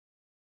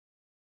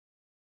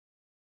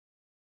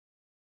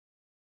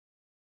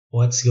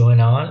What's going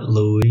on?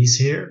 Luis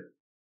here,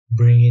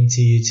 bringing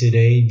to you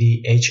today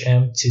the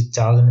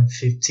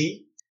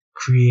HM-2050,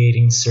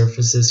 creating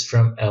surfaces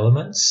from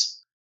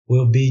elements.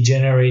 We'll be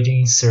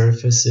generating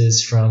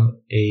surfaces from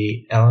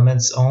a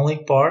elements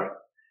only part,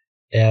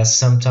 as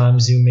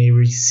sometimes you may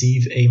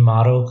receive a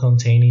model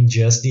containing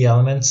just the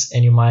elements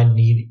and you might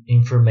need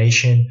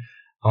information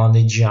on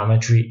the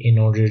geometry in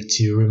order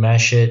to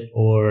remesh it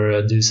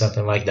or do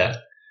something like that.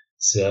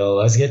 So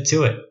let's get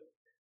to it.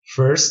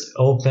 First,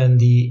 open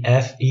the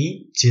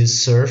FE to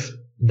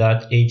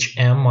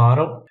surf.hm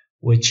model,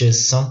 which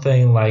is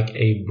something like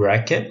a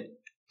bracket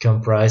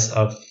comprised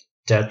of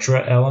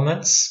tetra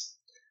elements.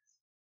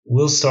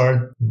 We'll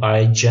start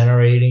by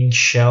generating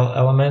shell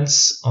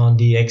elements on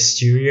the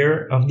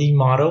exterior of the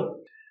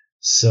model.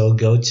 So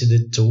go to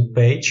the tool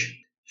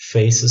page,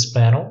 faces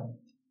panel.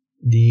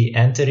 The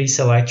entity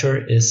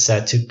selector is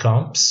set to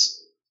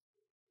comps.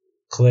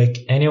 Click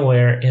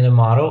anywhere in the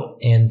model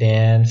and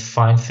then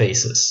find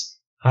faces.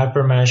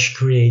 HyperMesh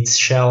creates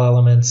shell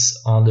elements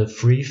on the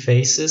free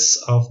faces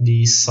of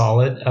the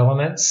solid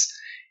elements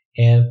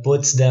and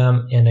puts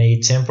them in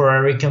a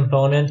temporary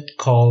component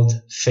called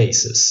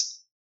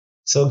faces.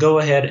 So go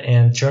ahead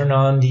and turn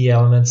on the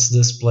elements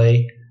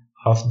display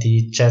of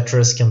the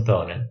tetras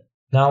component.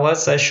 Now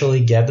let's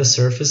actually get the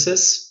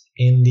surfaces.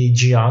 In the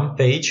geom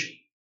page,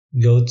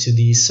 go to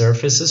the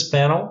surfaces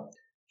panel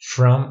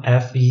from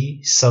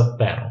FE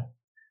subpanel.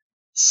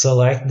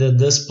 Select the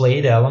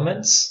displayed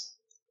elements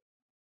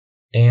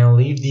and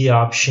leave the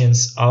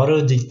options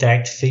Auto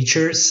Detect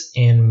Features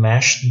and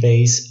Mesh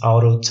Base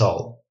Auto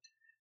Tool.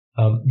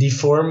 The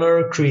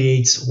former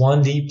creates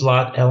 1D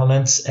plot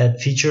elements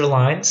at feature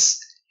lines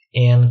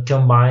and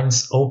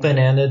combines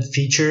open-ended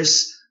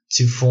features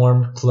to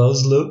form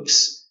closed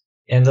loops,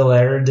 and the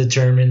latter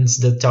determines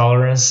the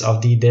tolerance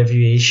of the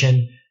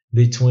deviation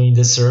between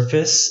the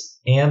surface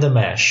and the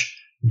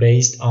mesh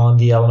based on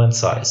the element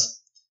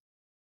size.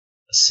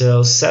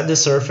 So set the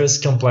surface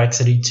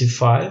complexity to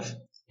 5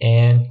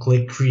 and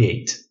click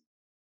Create.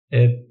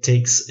 It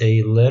takes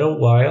a little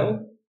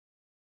while.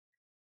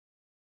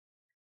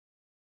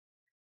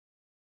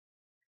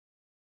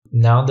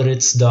 Now that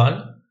it's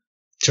done,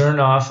 turn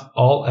off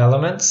all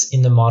elements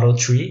in the model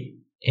tree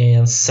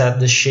and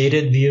set the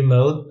shaded view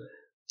mode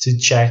to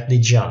check the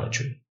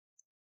geometry.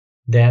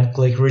 Then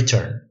click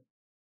Return.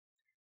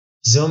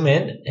 Zoom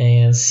in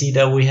and see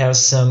that we have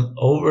some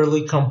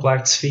overly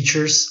complex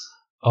features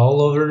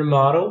all over the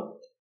model,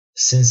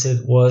 since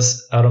it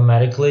was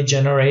automatically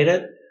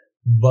generated,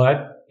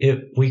 but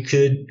we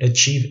could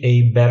achieve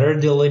a better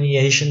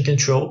delineation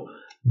control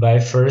by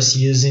first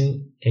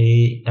using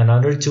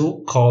another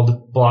tool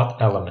called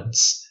plot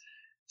elements.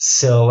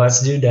 So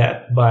let's do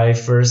that by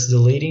first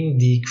deleting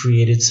the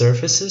created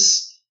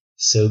surfaces.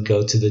 So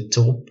go to the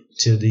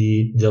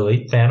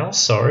delete panel,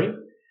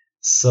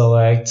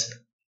 select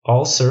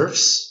all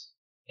surfs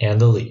and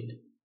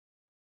delete.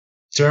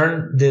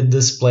 Turn the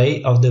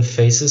display of the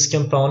faces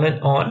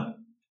component on.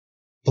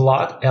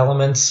 Plot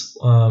elements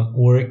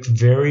work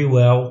very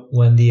well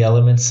when the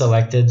elements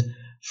selected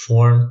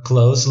form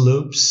closed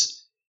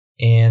loops,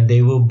 and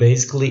they will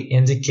basically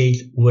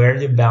indicate where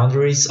the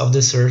boundaries of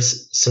the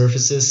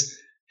surfaces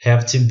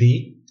have to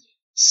be.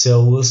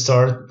 So we'll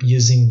start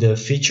using the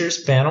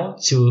features panel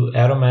to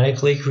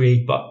automatically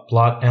create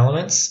plot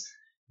elements.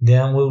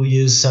 Then we'll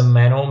use some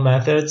manual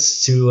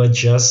methods to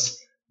adjust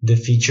the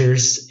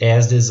features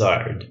as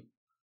desired.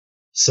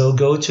 So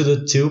go to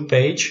the tool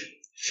page,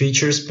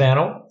 features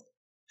panel,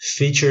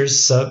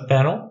 Features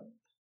subpanel,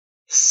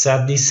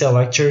 set the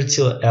selector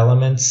to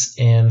elements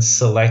and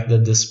select the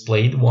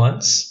displayed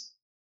ones.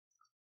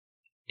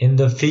 In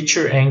the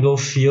feature angle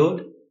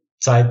field,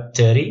 type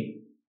 30.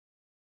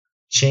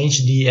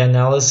 Change the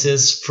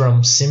analysis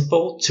from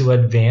simple to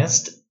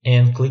advanced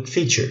and click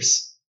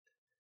features.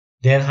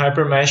 Then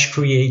HyperMesh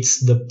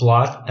creates the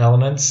plot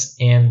elements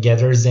and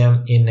gathers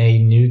them in a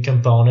new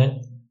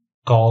component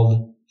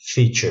called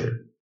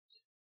feature.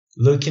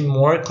 Looking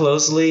more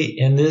closely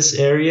in this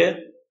area,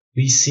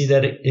 we see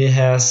that it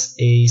has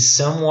a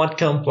somewhat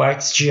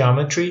complex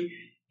geometry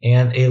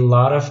and a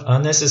lot of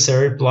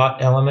unnecessary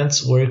plot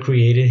elements were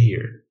created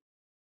here.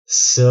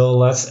 So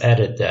let's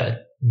edit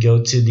that.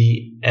 Go to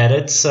the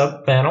Edit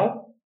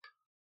subpanel,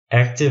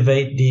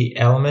 activate the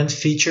element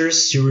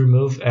features to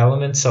remove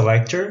element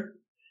selector,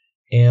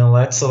 and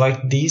let's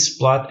select these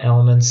plot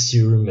elements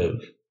to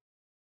remove.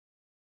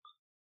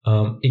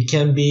 It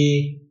can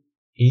be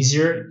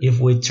easier if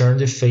we turn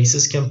the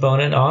faces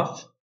component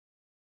off.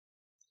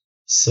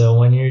 So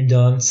when you're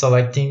done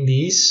selecting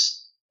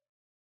these,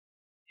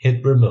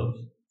 hit remove.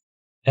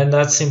 And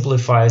that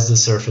simplifies the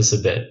surface a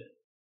bit.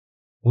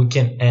 We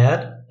can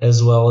add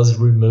as well as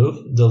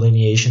remove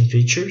delineation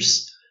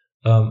features.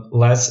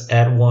 Let's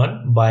add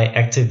one by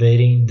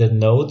activating the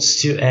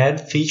nodes to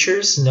add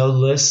features node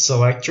list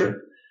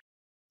selector.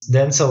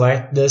 Then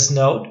select this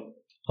node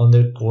on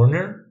the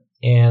corner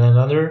and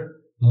another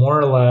more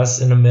or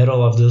less in the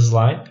middle of this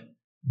line.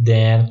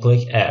 Then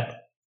click add.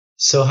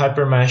 So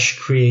HyperMesh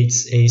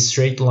creates a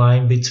straight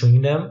line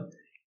between them,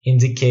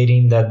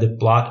 indicating that the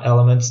plot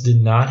elements do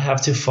not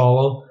have to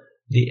follow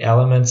the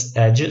element's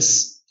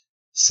edges.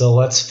 So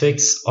let's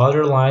fix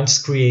other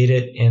lines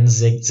created in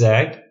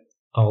zigzag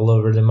all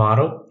over the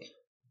model.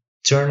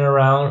 Turn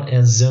around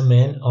and zoom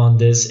in on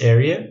this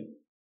area.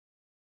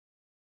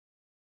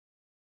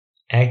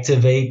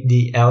 Activate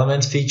the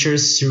element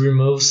features to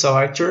remove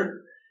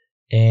selector,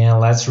 and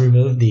let's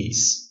remove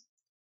these.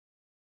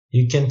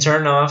 You can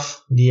turn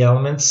off the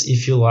elements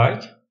if you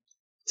like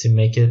to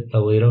make it a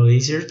little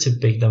easier to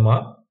pick them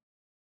up.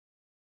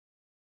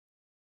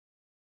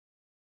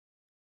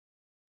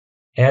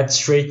 Add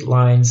straight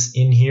lines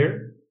in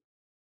here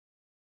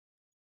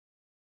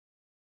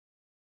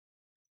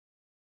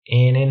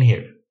and in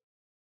here.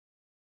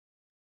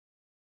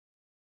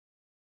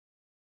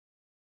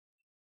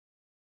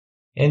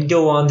 And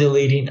go on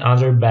deleting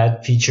other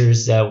bad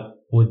features that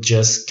would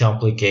just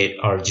complicate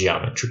our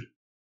geometry.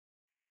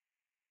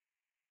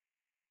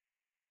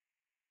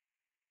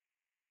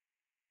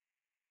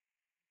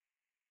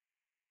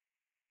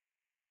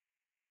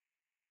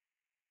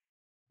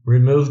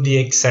 Remove the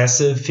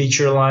excessive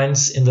feature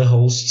lines in the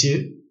holes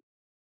too.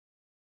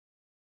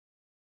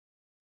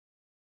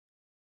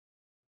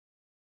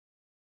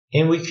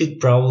 And we could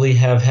probably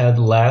have had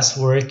less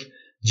work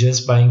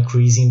just by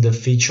increasing the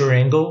feature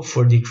angle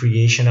for the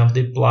creation of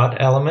the plot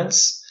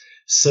elements.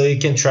 So you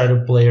can try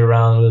to play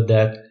around with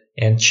that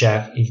and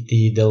check if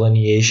the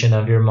delineation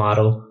of your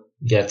model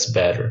gets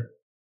better.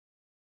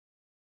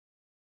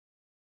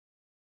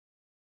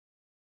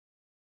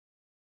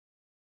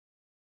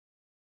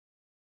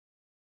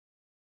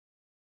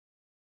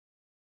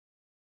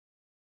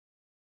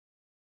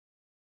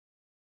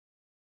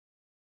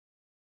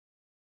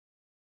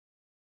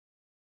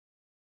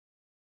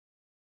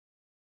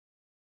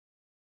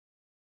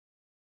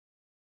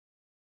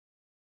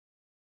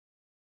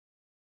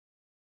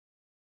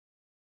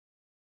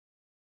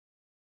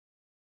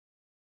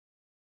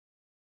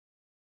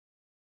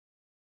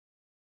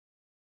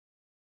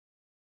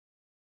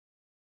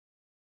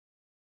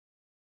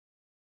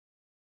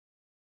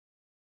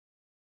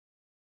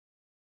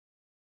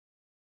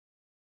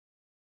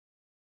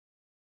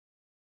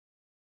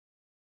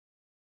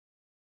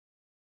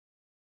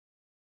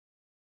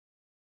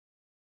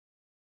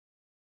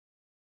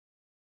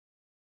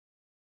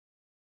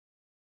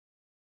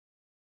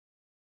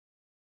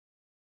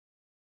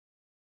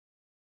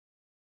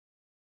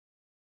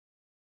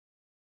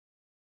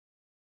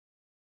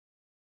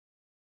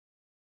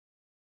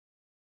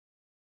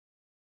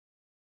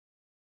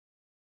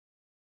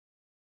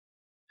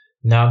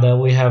 Now that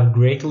we have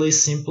greatly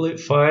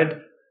simplified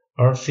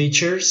our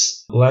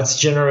features, let's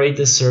generate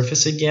the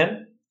surface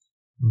again.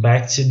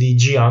 Back to the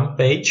Geom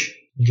page,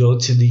 go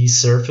to the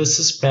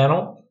Surfaces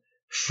panel,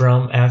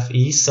 from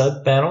FE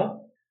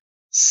subpanel,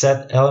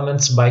 set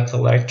Elements by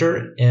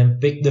Collector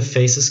and pick the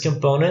Faces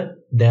component,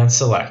 then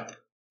select.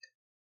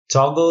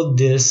 Toggle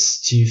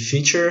this to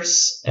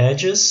Features,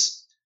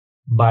 Edges,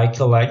 by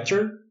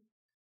Collector,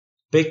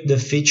 pick the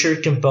Feature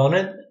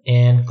component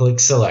and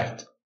click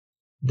Select.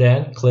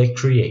 Then click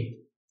Create.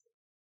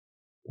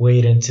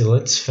 Wait until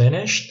it's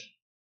finished.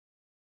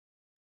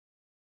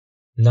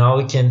 Now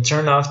we can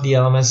turn off the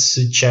elements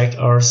to check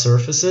our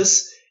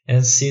surfaces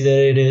and see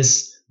that it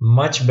is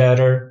much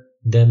better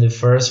than the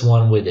first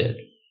one we did.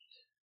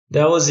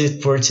 That was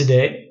it for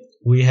today.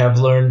 We have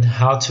learned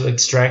how to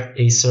extract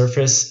a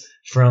surface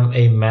from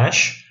a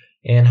mesh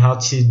and how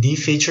to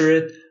defeature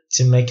it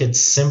to make it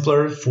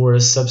simpler for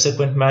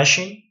subsequent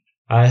meshing.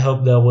 I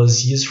hope that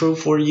was useful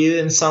for you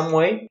in some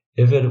way.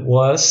 If it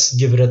was,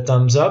 give it a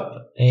thumbs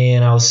up,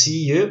 and I'll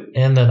see you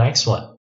in the next one.